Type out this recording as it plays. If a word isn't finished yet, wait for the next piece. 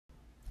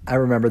I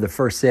remember the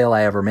first sale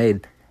I ever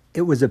made.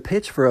 It was a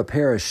pitch for a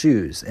pair of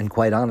shoes, and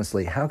quite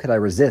honestly, how could I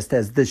resist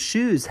as the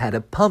shoes had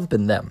a pump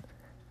in them?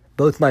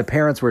 Both my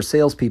parents were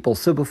salespeople,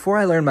 so before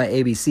I learned my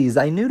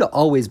ABCs, I knew to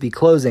always be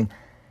closing.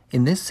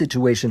 In this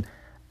situation,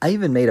 I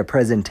even made a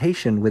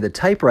presentation with a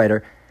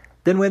typewriter,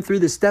 then went through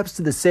the steps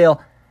to the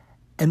sale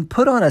and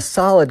put on a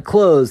solid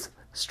close,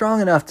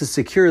 strong enough to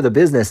secure the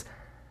business.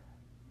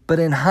 But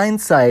in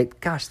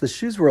hindsight, gosh, the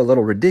shoes were a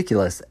little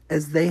ridiculous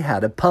as they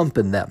had a pump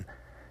in them.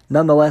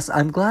 Nonetheless,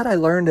 I'm glad I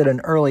learned at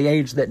an early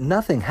age that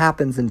nothing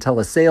happens until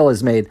a sale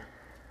is made.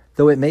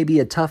 Though it may be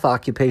a tough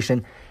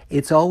occupation,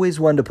 it's always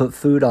one to put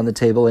food on the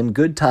table in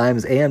good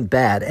times and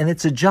bad, and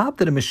it's a job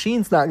that a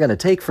machine's not going to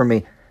take from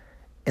me,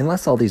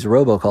 unless all these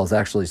robocalls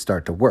actually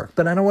start to work.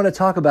 But I don't want to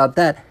talk about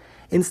that.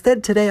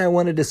 Instead, today I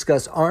want to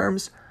discuss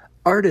arms,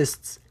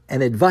 artists,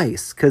 and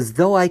advice, because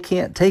though I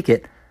can't take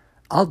it,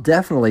 I'll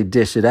definitely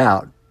dish it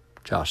out,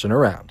 joshing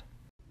around.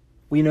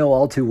 We know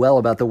all too well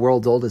about the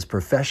world's oldest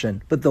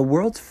profession, but the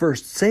world's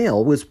first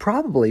sale was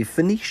probably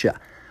Phoenicia,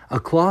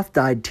 a cloth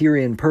dyed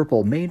Tyrian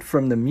purple made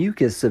from the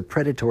mucus of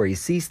predatory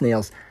sea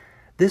snails.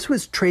 This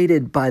was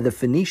traded by the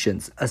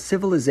Phoenicians, a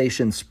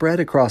civilization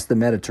spread across the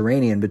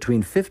Mediterranean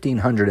between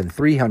 1500 and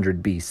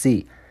 300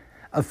 BC.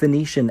 A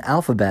Phoenician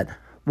alphabet,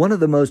 one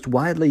of the most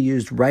widely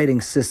used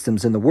writing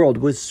systems in the world,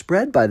 was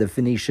spread by the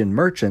Phoenician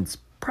merchants,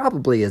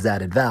 probably as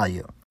added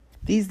value.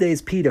 These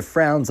days, PETA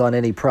frowns on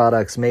any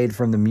products made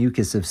from the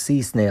mucus of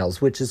sea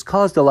snails, which has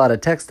caused a lot of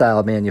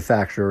textile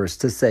manufacturers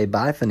to say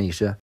bye,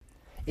 Phoenicia.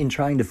 In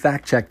trying to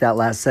fact-check that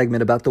last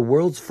segment about the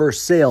world's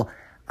first sale,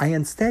 I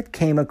instead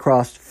came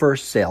across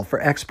First Sale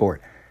for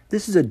Export.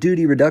 This is a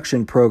duty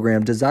reduction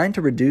program designed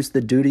to reduce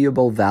the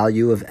dutiable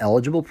value of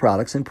eligible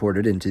products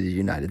imported into the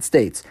United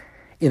States.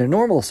 In a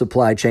normal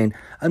supply chain,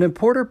 an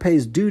importer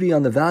pays duty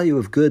on the value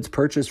of goods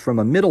purchased from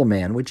a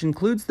middleman, which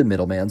includes the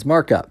middleman's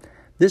markup.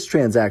 This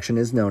transaction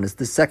is known as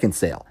the second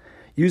sale.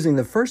 Using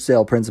the first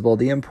sale principle,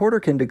 the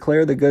importer can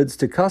declare the goods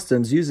to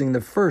customs using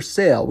the first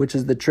sale, which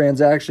is the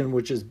transaction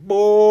which is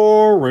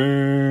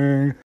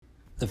boring.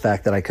 The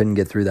fact that I couldn't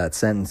get through that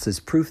sentence is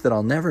proof that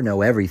I'll never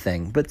know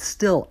everything, but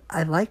still,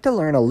 I like to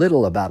learn a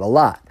little about a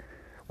lot.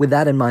 With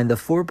that in mind, the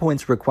 4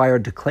 points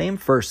required to claim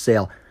first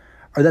sale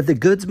are that the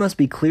goods must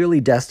be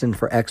clearly destined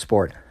for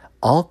export,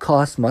 all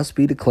costs must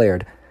be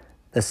declared,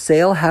 the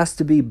sale has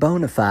to be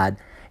bona fide,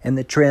 and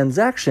the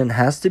transaction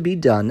has to be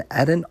done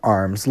at an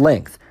arm's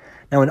length.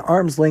 Now, an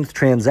arm's length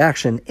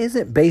transaction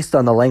isn't based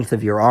on the length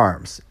of your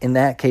arms. In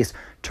that case,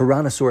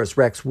 Tyrannosaurus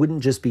Rex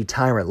wouldn't just be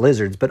tyrant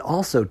lizards, but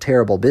also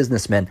terrible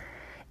businessmen.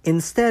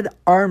 Instead,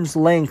 arm's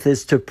length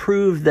is to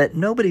prove that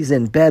nobody's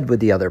in bed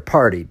with the other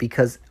party,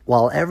 because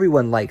while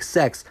everyone likes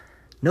sex,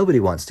 nobody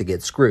wants to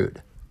get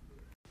screwed.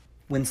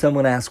 When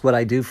someone asks what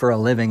I do for a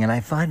living and I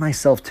find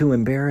myself too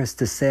embarrassed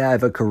to say I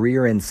have a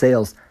career in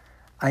sales,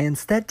 I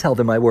instead tell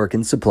them I work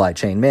in supply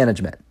chain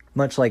management.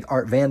 Much like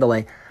Art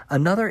Vandelay,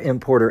 another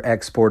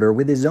importer-exporter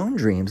with his own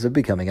dreams of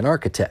becoming an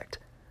architect.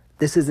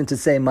 This isn't to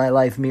say my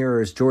life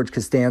mirrors George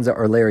Costanza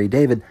or Larry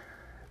David,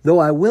 though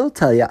I will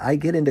tell you I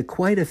get into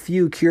quite a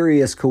few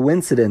curious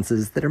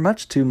coincidences that are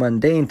much too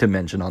mundane to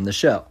mention on the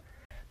show.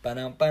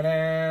 The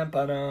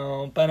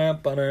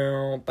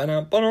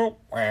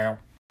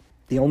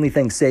only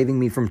thing saving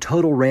me from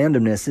total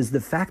randomness is the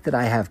fact that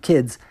I have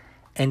kids,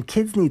 and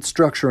kids need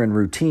structure and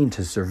routine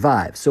to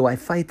survive, so I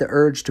fight the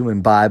urge to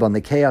imbibe on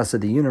the chaos of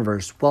the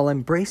universe while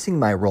embracing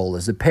my role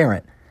as a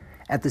parent.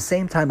 At the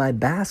same time, I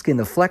bask in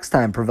the flex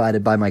time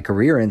provided by my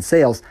career in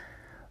sales,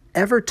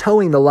 ever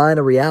towing the line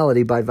of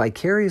reality by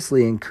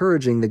vicariously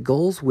encouraging the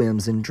goals,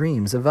 whims, and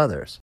dreams of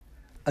others.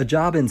 A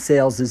job in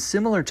sales is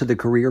similar to the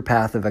career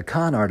path of a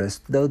con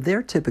artist, though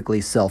they're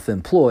typically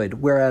self-employed,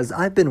 whereas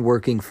I've been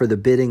working for the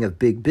bidding of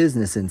big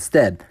business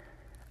instead.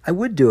 I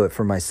would do it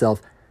for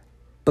myself,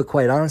 but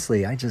quite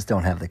honestly, I just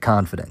don't have the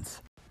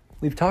confidence.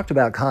 We've talked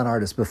about con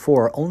artists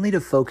before, only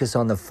to focus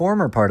on the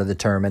former part of the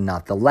term and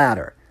not the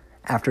latter.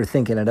 After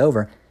thinking it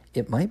over,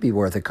 it might be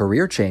worth a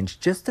career change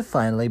just to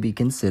finally be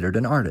considered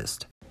an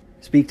artist.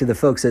 Speak to the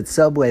folks at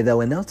Subway,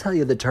 though, and they'll tell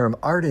you the term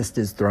artist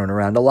is thrown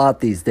around a lot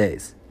these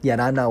days. Yet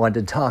I'm not one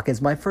to talk,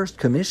 as my first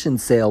commission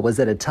sale was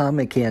at a Tom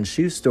McCann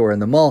shoe store in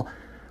the mall,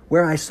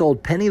 where I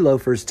sold penny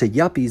loafers to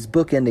yuppies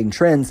bookending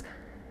trends,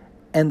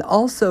 and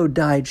also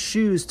dyed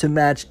shoes to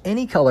match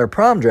any color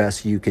prom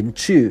dress you can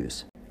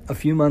choose. A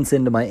few months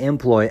into my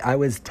employ, I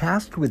was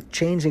tasked with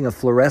changing a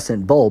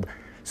fluorescent bulb,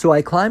 so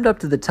I climbed up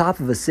to the top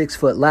of a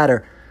 6-foot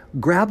ladder,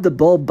 grabbed the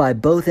bulb by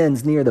both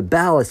ends near the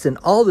ballast, and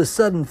all of a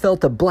sudden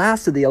felt a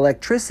blast of the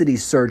electricity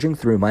surging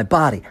through my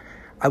body.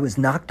 I was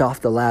knocked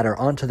off the ladder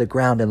onto the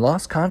ground and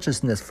lost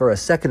consciousness for a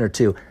second or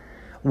two.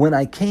 When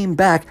I came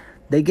back,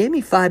 they gave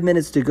me 5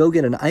 minutes to go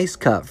get an ice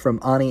cup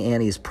from Auntie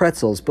Annie's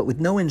Pretzels, but with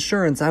no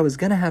insurance, I was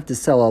going to have to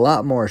sell a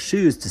lot more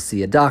shoes to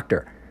see a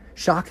doctor.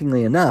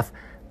 Shockingly enough,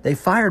 they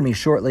fired me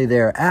shortly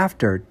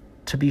thereafter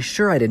to be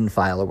sure I didn't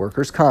file a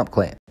workers' comp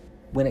claim.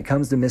 When it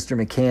comes to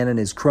Mr. McCann and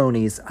his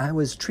cronies, I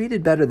was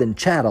treated better than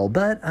chattel,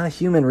 but a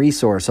human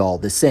resource all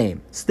the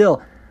same.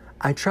 Still,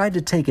 I tried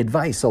to take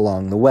advice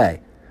along the way.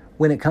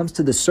 When it comes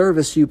to the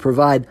service you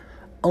provide,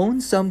 own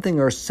something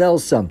or sell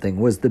something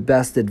was the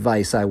best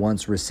advice I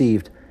once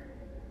received.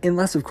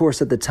 Unless, of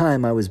course, at the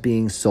time I was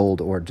being sold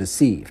or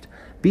deceived.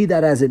 Be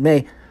that as it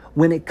may,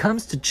 when it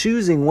comes to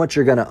choosing what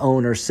you're going to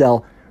own or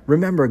sell,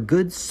 remember,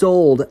 goods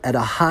sold at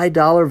a high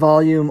dollar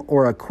volume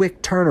or a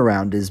quick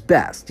turnaround is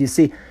best. You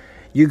see,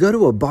 you go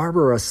to a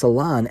barber or a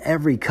salon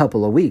every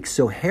couple of weeks,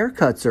 so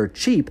haircuts are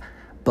cheap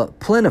but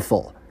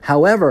plentiful.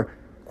 However,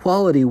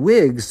 quality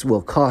wigs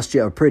will cost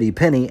you a pretty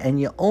penny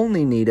and you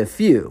only need a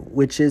few,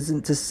 which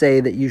isn't to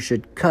say that you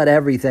should cut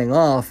everything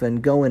off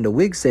and go into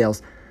wig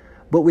sales.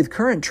 But with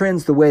current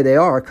trends the way they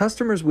are,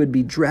 customers would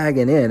be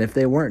dragging in if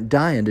they weren't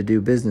dying to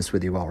do business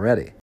with you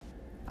already.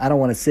 I don't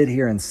want to sit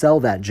here and sell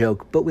that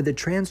joke, but with a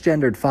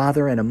transgendered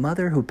father and a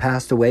mother who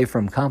passed away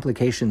from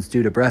complications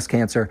due to breast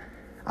cancer,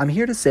 I'm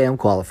here to say I'm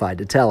qualified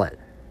to tell it.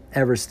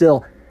 Ever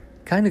still,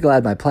 kind of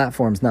glad my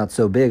platform's not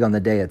so big on the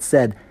day it's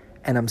said,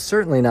 and I'm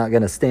certainly not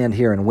going to stand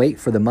here and wait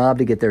for the mob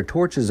to get their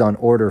torches on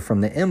order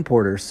from the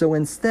importer, so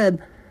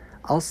instead,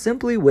 I'll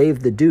simply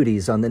waive the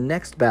duties on the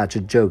next batch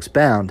of jokes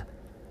bound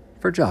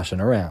for joshing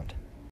around.